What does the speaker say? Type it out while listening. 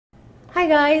Hi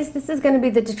guys, this is going to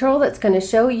be the tutorial that's going to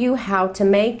show you how to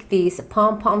make these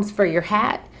pom-poms for your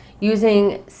hat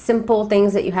using simple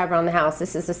things that you have around the house.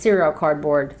 This is a cereal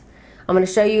cardboard. I'm going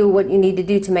to show you what you need to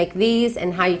do to make these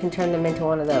and how you can turn them into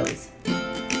one of those.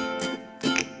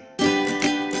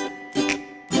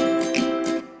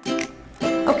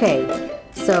 Okay,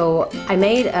 so I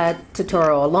made a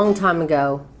tutorial a long time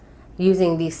ago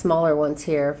using these smaller ones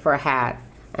here for a hat.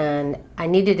 And I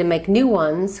needed to make new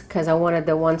ones because I wanted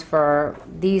the ones for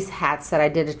these hats that I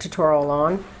did a tutorial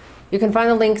on. You can find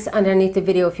the links underneath the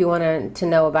video if you want to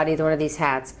know about either one of these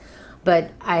hats.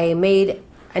 But I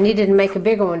needed to make a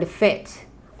bigger one to fit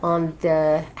on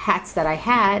the hats that I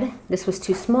had. This was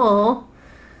too small,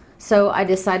 so I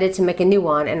decided to make a new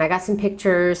one, and I got some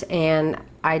pictures and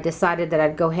I decided that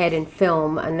I'd go ahead and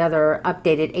film another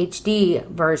updated HD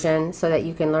version so that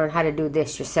you can learn how to do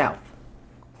this yourself.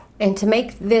 And to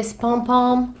make this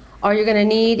pom-pom, all you're going to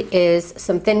need is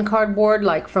some thin cardboard,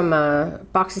 like from a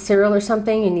box of cereal or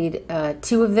something. You need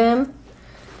 2 of them.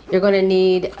 You're going to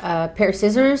need a pair of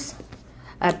scissors,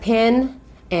 a pen,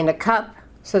 and a cup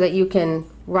so that you can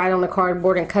write on the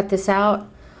cardboard and cut this out.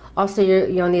 Also,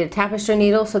 you'll need a tapestry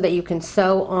needle so that you can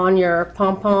sew on your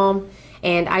pom-pom.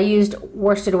 And I used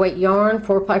worsted weight yarn,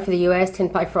 4-ply for the US,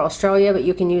 10-ply for Australia, but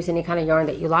you can use any kind of yarn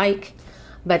that you like.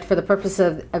 But for the purpose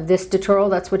of this tutorial,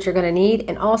 that's what you're going to need.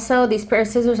 And also, these pair of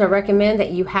scissors, I recommend that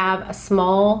you have a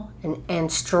small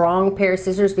and strong pair of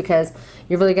scissors because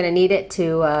you're really going to need it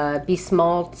to be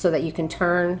small so that you can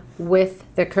turn with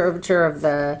the curvature of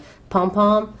the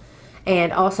pom-pom.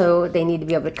 And also, they need to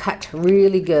be able to cut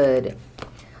really good.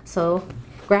 So,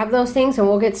 grab those things and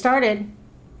we'll get started.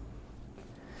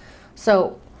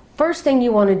 So, first thing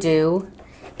you want to do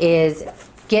is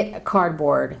get a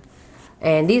cardboard.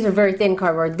 And these are very thin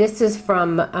cardboard. This is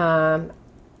from a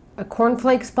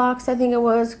cornflakes box, I think it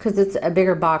was, because it's a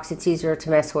bigger box, it's easier to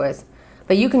mess with.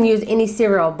 But you can use any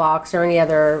cereal box or any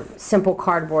other simple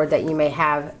cardboard that you may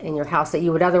have in your house that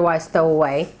you would otherwise throw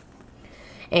away.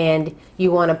 And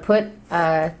you want to put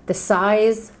the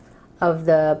size of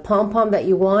the pom-pom that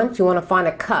you want. You want to find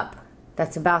a cup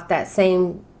that's about that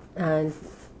same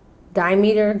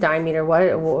diameter,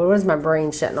 what was my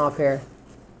brain shutting off here?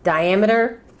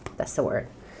 Diameter? That's the word.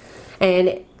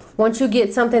 And once you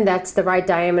get something that's the right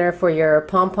diameter for your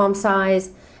pom-pom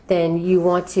size, then you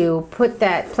want to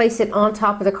place it on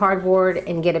top of the cardboard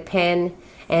and get a pen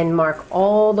and mark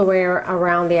all the way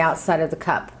around the outside of the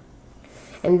cup.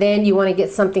 And then you want to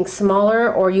get something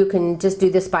smaller, or you can just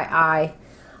do this by eye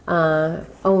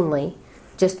only.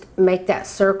 Just make that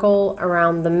circle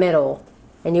around the middle,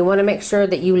 and you want to make sure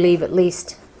that you leave at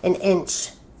least an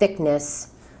inch thickness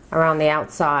around the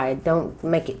outside. Don't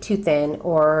make it too thin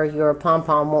or your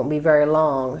pom-pom won't be very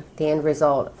long. The end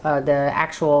result, the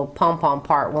actual pom-pom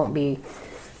part won't be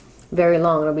very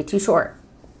long. It'll be too short.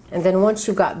 And then once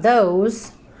you've got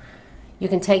those, you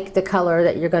can take the color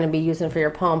that you're going to be using for your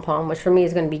pom-pom, which for me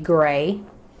is going to be gray.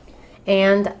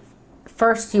 And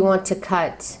first you want to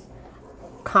cut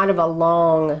kind of a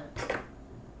long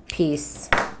piece.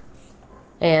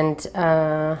 And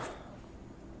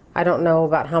I don't know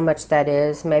about how much that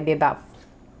is, maybe about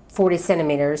 40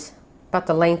 centimeters, about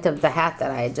the length of the hat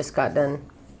that I had just got done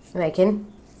making.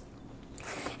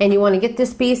 And you want to get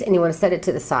this piece and you want to set it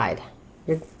to the side.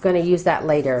 You're going to use that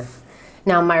later.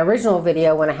 Now, in my original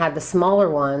video, when I had the smaller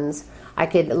ones, I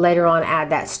could later on add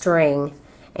that string,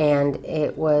 and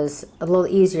it was a little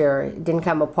easier. It didn't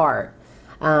come apart.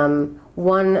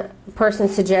 One person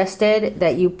suggested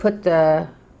that you put the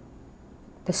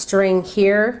string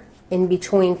here in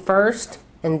between first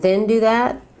and then do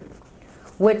that,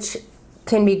 which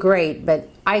can be great, but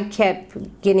I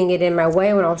kept getting it in my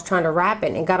way when I was trying to wrap it,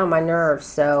 and it got on my nerves,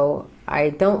 so I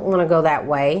don't want to go that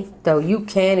way, though you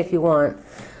can if you want.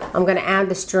 I'm going to add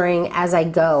the string as I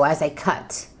go, as I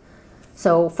cut.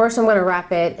 So first I'm going to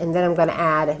wrap it, and then I'm going to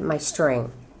add my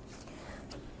string.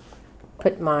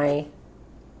 Put my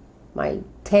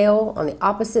tail on the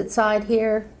opposite side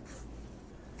here,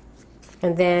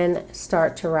 and then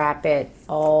start to wrap it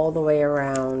all the way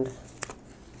around.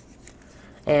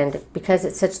 And because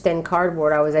it's such thin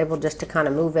cardboard, I was able just to kind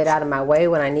of move it out of my way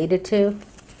when I needed to.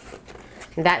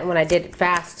 And that, when I did it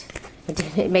fast,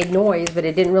 it made noise, but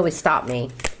it didn't really stop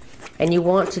me. And you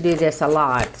want to do this a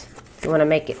lot. You want to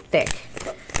make it thick.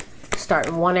 Start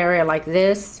in one area like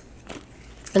this,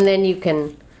 and then you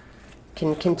can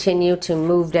continue to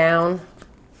move down.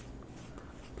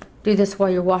 Do this while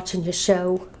you're watching your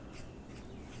show.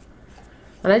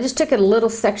 And I just took a little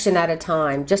section at a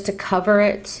time just to cover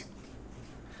it.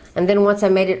 And then once I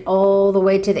made it all the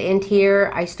way to the end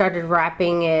here, I started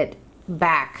wrapping it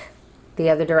back the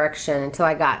other direction until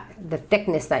I got the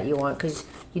thickness that you want, because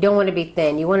you don't want to be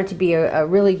thin. You want it to be a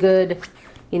really good,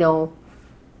 you know,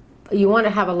 you want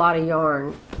to have a lot of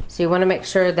yarn. So you want to make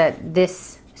sure that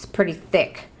this is pretty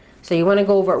thick. So you want to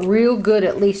go over it real good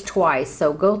at least twice.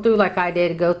 So go through like I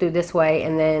did, go through this way,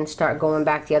 and then start going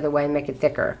back the other way and make it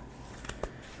thicker.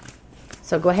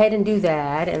 So go ahead and do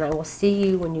that, and I will see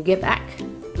you when you get back.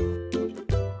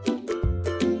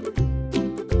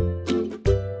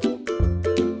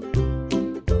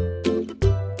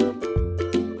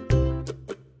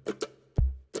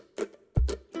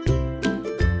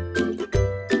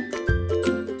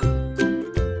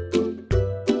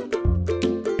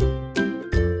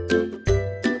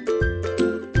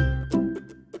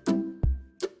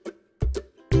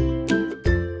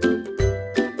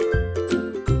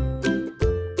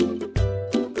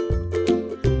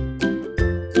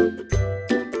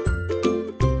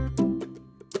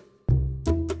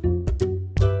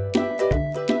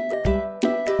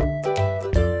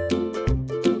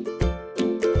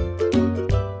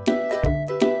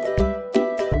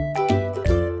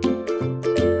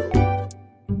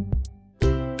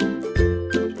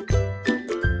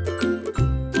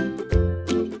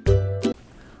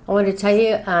 I want to tell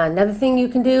you another thing you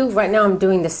can do. Right now I'm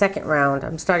doing the second round.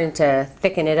 I'm starting to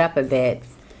thicken it up a bit,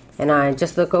 and I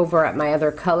just look over at my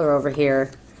other color over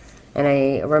here, and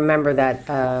I remember that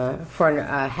for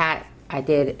a hat I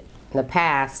did in the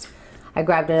past, I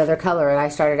grabbed another color and I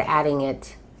started adding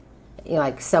it, you know,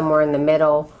 like somewhere in the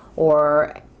middle,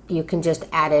 or you can just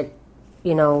add it,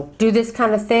 you know, do this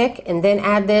kind of thick and then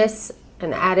add this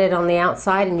and add it on the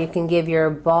outside, and you can give your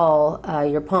ball,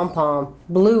 your pom-pom,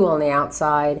 blue on the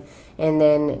outside and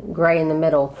then gray in the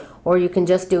middle. Or you can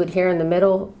just do it here in the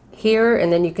middle here,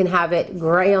 and then you can have it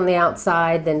gray on the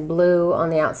outside, then blue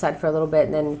on the outside for a little bit,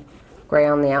 and then gray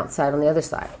on the outside on the other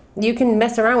side. You can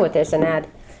mess around with this and add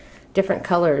different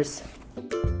colors.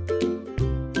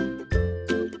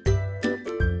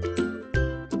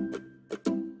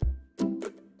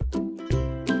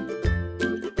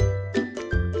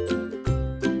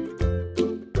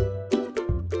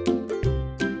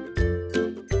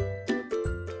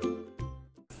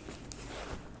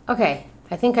 Okay,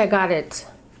 I think I got it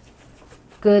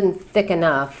good and thick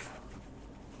enough.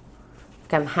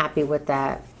 I'm happy with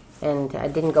that. And I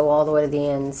didn't go all the way to the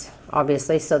ends,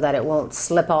 obviously, so that it won't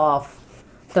slip off.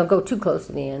 Don't go too close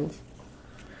to the ends.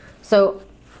 So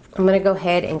I'm going to go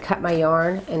ahead and cut my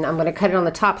yarn, and I'm going to cut it on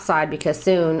the top side because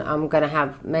soon I'm going to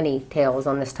have many tails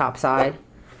on this top side.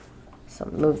 So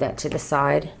move that to the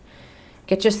side.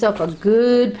 Get yourself a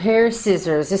good pair of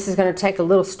scissors. This is going to take a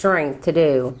little strength to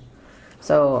do.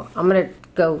 So I'm going to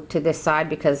go to this side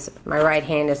because my right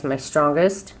hand is my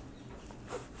strongest.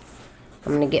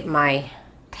 I'm going to get my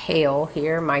tail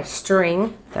here, my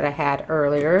string that I had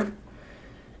earlier,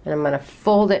 and I'm going to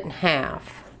fold it in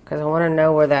half because I want to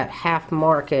know where that half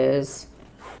mark is,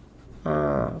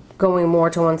 going more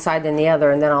to one side than the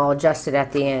other, and then I'll adjust it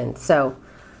at the end. So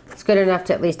it's good enough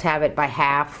to at least have it by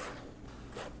half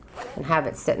and have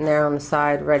it sitting there on the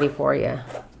side ready for you.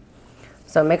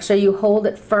 So make sure you hold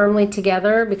it firmly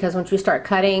together, because once you start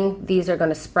cutting, these are going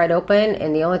to spread open,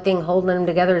 and the only thing holding them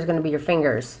together is going to be your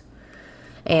fingers.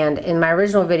 And in my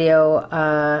original video,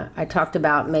 I talked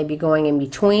about maybe going in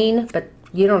between, but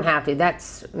you don't have to.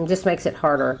 It just makes it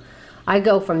harder. I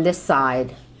go from this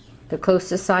side, the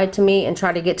closest side to me, and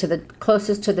try to get to the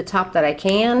closest to the top that I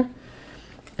can,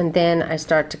 and then I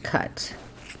start to cut.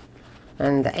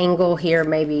 And the angle here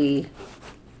may be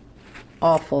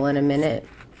awful in a minute.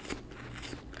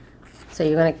 So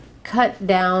you're going to cut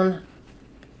down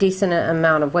decent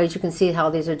amount of ways. You can see how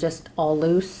these are just all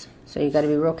loose, so you got to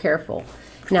be real careful.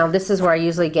 Now this is where I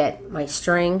usually get my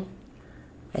string.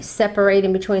 I separate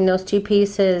in between those two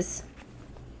pieces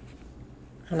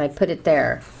and I put it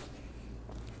there.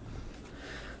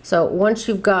 So once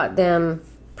you've got them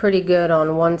pretty good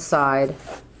on one side,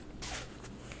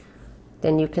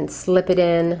 then you can slip it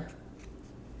in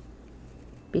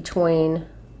between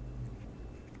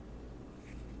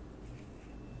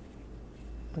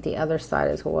the other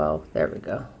side as well. There we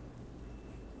go.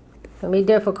 It can be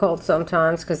difficult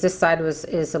sometimes because this side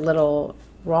is a little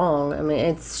wrong. I mean,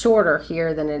 it's shorter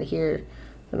here than it here.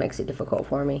 That makes it difficult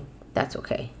for me. That's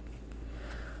okay.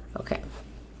 Okay.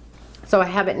 So I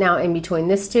have it now in between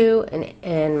this two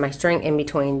and my string in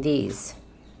between these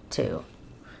two.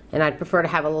 And I'd prefer to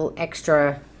have a little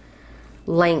extra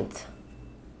length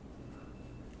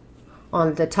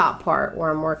on the top part where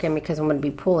I'm working, because I'm going to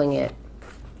be pulling it.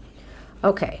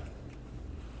 Okay.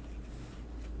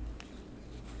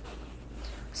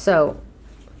 So,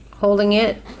 holding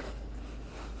it,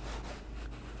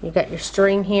 you got your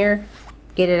string here,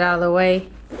 get it out of the way.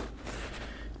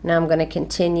 Now I'm going to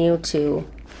continue to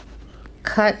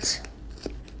cut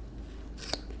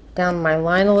down my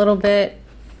line a little bit,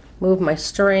 move my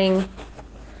string,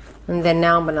 and then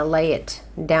now I'm going to lay it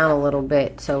down a little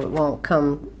bit so it won't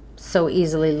come so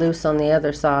easily loose on the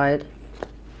other side.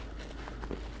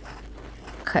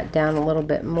 Cut down a little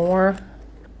bit more.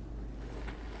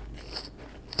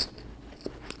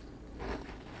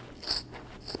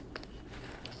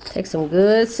 Take some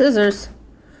good scissors.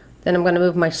 Then I'm going to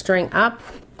move my string up.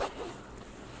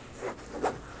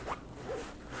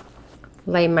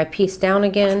 Lay my piece down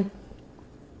again.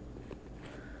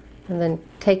 And then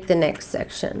take the next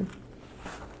section.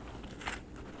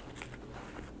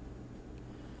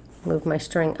 Move my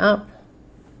string up.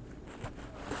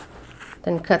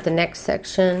 Then cut the next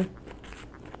section.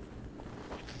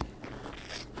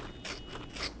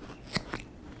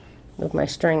 Move my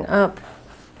string up.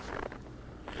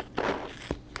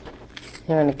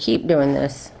 I'm going to keep doing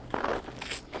this.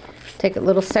 Take it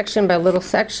little section by little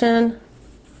section.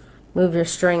 Move your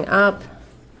string up.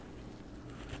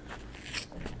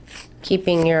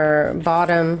 Keeping your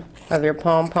bottom of your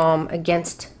pom-pom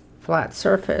against flat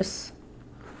surface.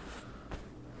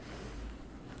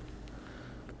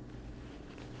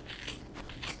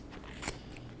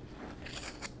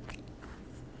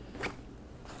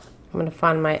 I'm going to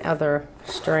find my other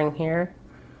string here,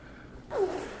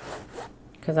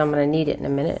 because I'm going to need it in a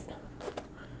minute.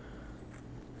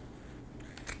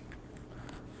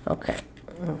 Okay,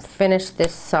 I'll finish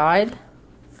this side,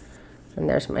 and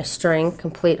there's my string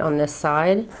complete on this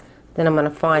side. Then I'm going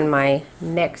to find my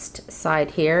next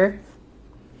side here,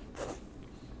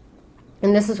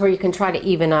 and this is where you can try to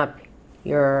even up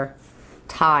your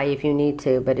tie if you need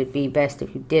to, but it'd be best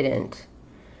if you didn't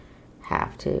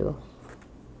have to.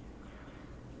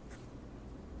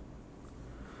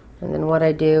 And then what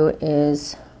I do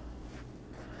is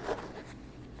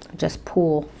just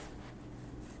pull.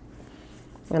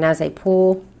 And as I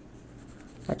pull,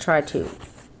 I try to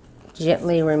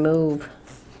gently remove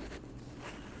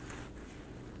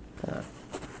a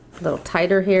little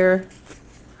tighter here.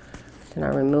 Then I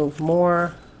remove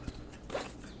more.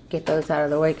 Get those out of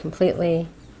the way completely.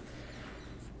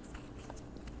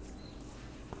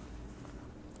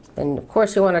 And of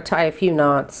course you want to tie a few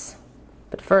knots,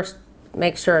 but first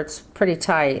make sure it's pretty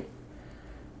tight,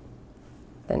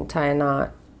 then tie a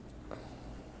knot.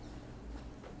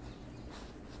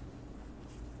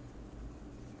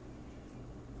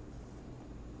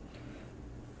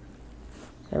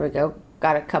 There we go,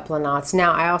 got a couple of knots.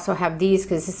 Now I also have these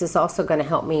because this is also going to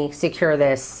help me secure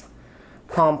this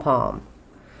pom-pom.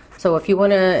 So if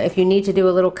you need to do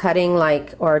a little cutting,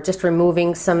 like, or just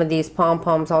removing some of these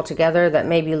pom-poms altogether that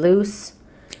may be loose,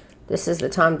 this is the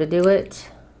time to do it.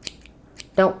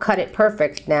 Don't cut it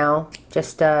perfect now,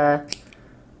 just kind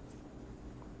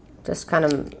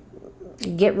of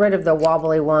get rid of the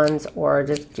wobbly ones, or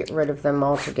just get rid of them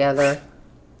altogether.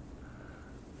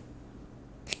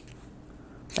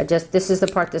 This is the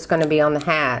part that's going to be on the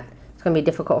hat. It's going to be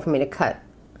difficult for me to cut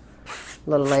a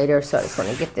little later, so I just want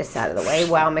to get this out of the way.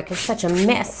 Wow, I'm making such a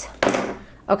mess.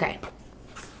 Okay,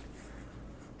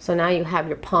 so now you have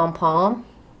your pom-pom.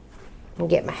 I'll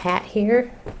get my hat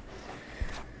here.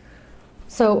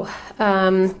 So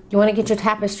you want to get your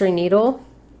tapestry needle,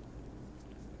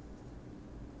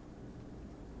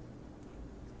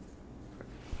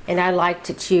 and I like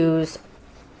to choose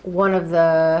one of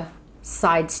the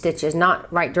side stitches,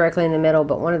 not right directly in the middle,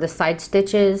 but one of the side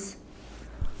stitches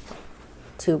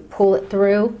to pull it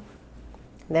through.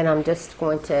 Then I'm just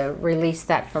going to release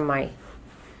that from my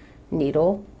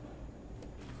needle.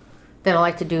 Then I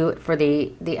like to do it for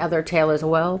the other tail as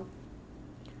well.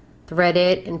 Thread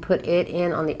it and put it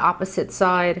in on the opposite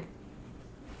side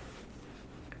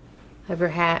of your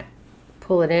hat.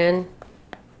 Pull it in.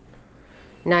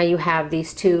 Now you have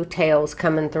these two tails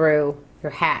coming through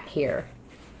your hat here.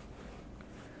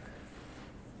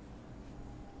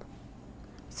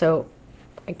 So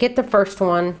I get the first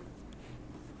one,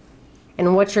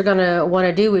 and what you're gonna want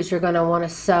to do is you're gonna want to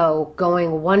sew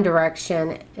going one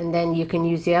direction, and then you can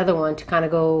use the other one to kind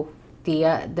of go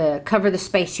cover the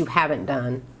space you haven't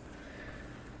done.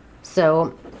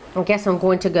 So I guess I'm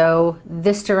going to go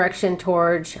this direction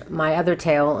towards my other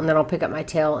tail, and then I'll pick up my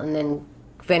tail and then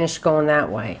finish going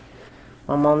that way.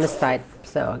 I'm on this side,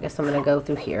 so I guess I'm going to go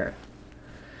through here.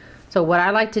 So what I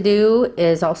like to do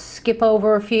is I'll skip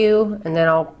over a few, and then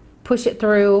I'll push it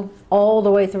through all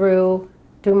the way through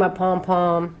my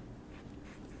pom-pom,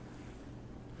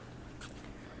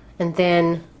 and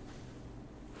then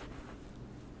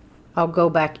I'll go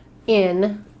back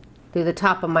in through the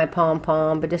top of my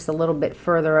pom-pom, but just a little bit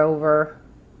further over,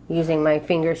 using my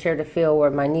fingers here to feel where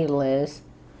my needle is.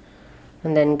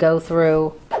 and then go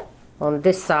through on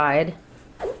this side.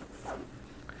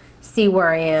 See where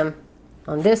I am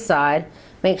on this side.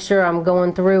 Make sure I'm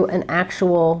going through an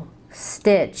actual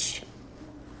stitch,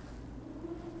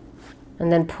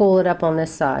 and then pull it up on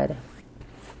this side.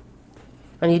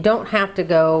 And you don't have to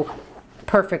go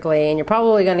perfectly, and you're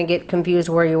probably going to get confused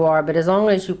where you are, but as long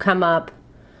as you come up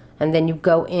and then you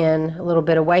go in a little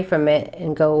bit away from it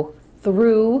and go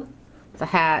through the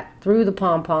hat, through the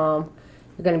pom-pom,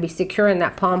 you're going to be securing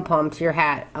that pom-pom to your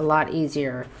hat a lot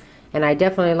easier. And I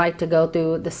definitely like to go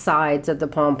through the sides of the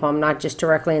pom-pom, not just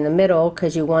directly in the middle,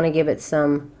 because you want to give it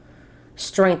some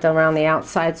strength around the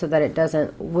outside so that it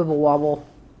doesn't wibble wobble.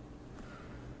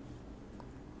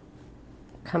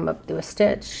 Come up through a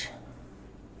stitch.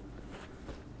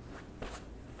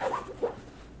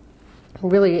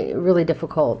 Really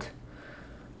difficult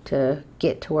to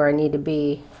get to where I need to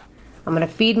be. I'm going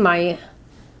to feed my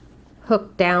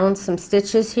hook down some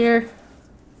stitches here.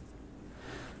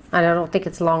 I don't think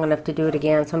it's long enough to do it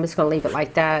again, so I'm just going to leave it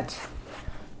like that.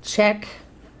 Check.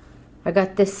 I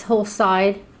got this whole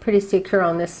side pretty secure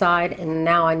on this side, and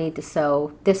now I need to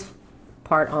sew this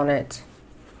part on it.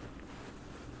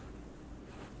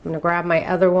 I'm going to grab my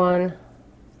other one.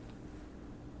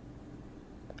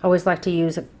 I always like to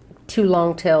use 2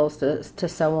 long tails to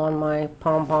sew on my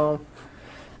pom-pom.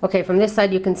 Okay, from this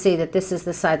side you can see that this is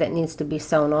the side that needs to be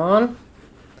sewn on.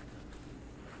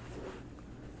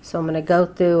 So I'm going to go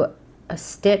through a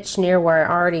stitch near where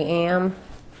I already am,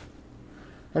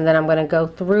 and then I'm going to go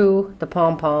through the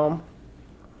pom-pom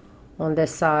on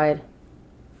this side.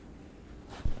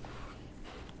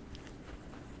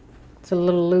 It's a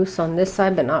little loose on this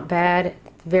side, but not bad.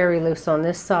 It's very loose on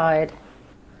this side.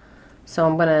 So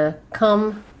I'm going to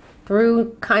come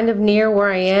through kind of near where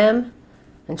I am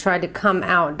and try to come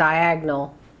out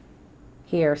diagonal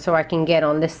here so I can get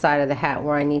on this side of the hat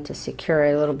where I need to secure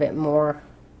it a little bit more.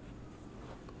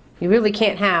 You really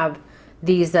can't have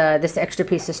these this extra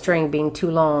piece of string being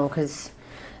too long, because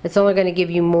it's only going to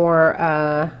give you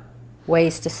more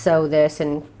ways to sew this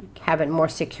and have it more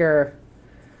secure.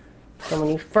 So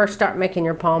when you first start making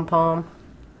your pom-pom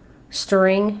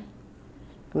string,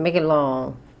 make it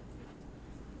long.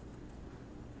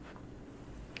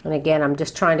 And again, I'm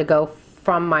just trying to go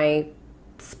from my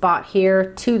spot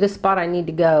here to the spot I need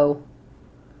to go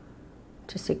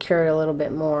to secure it a little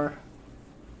bit more.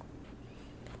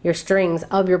 Your strings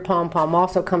of your pom-pom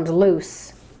also comes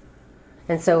loose,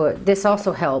 and so this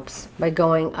also helps by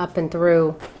going up and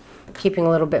through, keeping a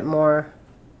little bit more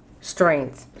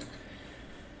strength.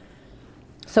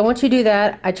 So once you do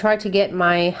that, I try to get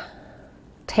my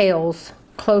tails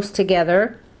closer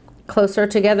together,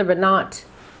 but not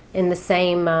in the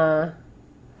same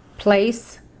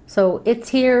place. So it's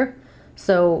here,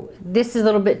 so this is a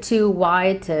little bit too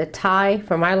wide to tie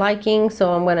for my liking,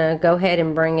 so I'm going to go ahead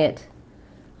and bring it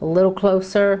a little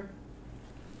closer,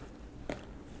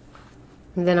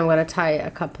 and then I'm going to tie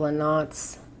a couple of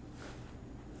knots.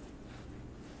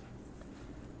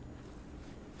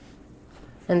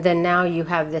 And then now you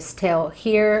have this tail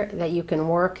here that you can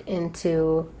work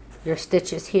into your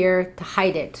stitches here to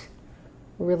hide it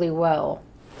really well.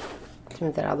 Let's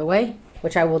move that out of the way,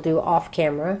 which I will do off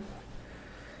camera.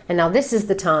 And now this is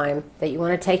the time that you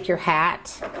want to take your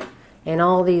hat and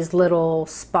all these little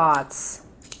spots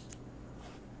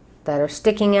that are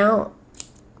sticking out.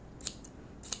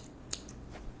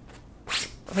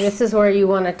 This is where you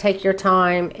want to take your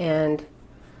time and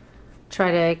try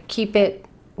to keep it,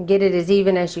 get it as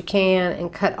even as you can,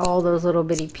 and cut all those little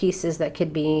bitty pieces that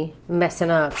could be messing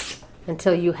up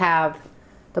until you have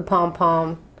the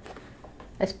pom-pom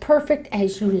as perfect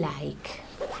as you like.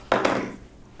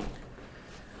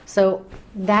 So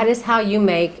that is how you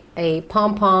make a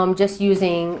pom-pom just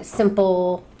using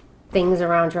simple things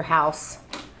around your house.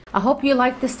 I hope you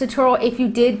liked this tutorial. If you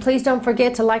did, please don't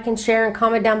forget to like and share and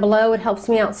comment down below. It helps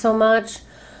me out so much.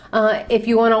 If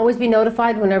you want to always be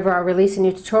notified whenever I release a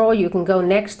new tutorial, you can go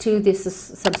next to this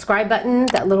subscribe button,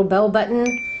 that little bell button,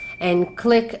 and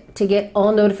click to get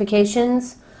all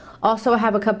notifications. Also, I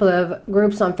have a couple of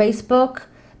groups on Facebook.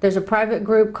 There's a private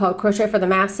group called Crochet for the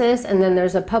Masses, and then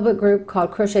there's a public group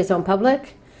called Crochet Zone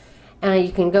Public. And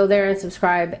you can go there and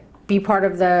subscribe, be part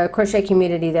of the crochet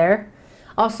community there.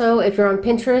 Also, if you're on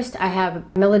Pinterest, I have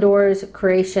Melodor's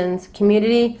Creations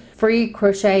community, free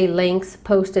crochet links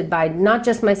posted by not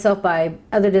just myself, by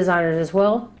other designers as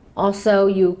well. Also,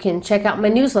 you can check out my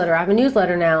newsletter. I have a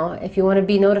newsletter now. If you want to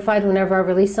be notified whenever I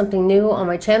release something new on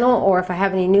my channel, or if I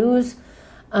have any news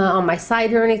on my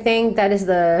site or anything, that is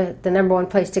the #1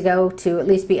 place to go to at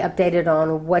least be updated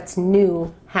on what's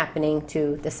new happening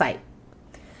to the site.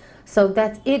 So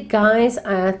that's it, guys.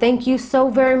 Thank you so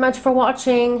very much for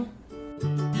watching.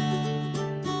 you.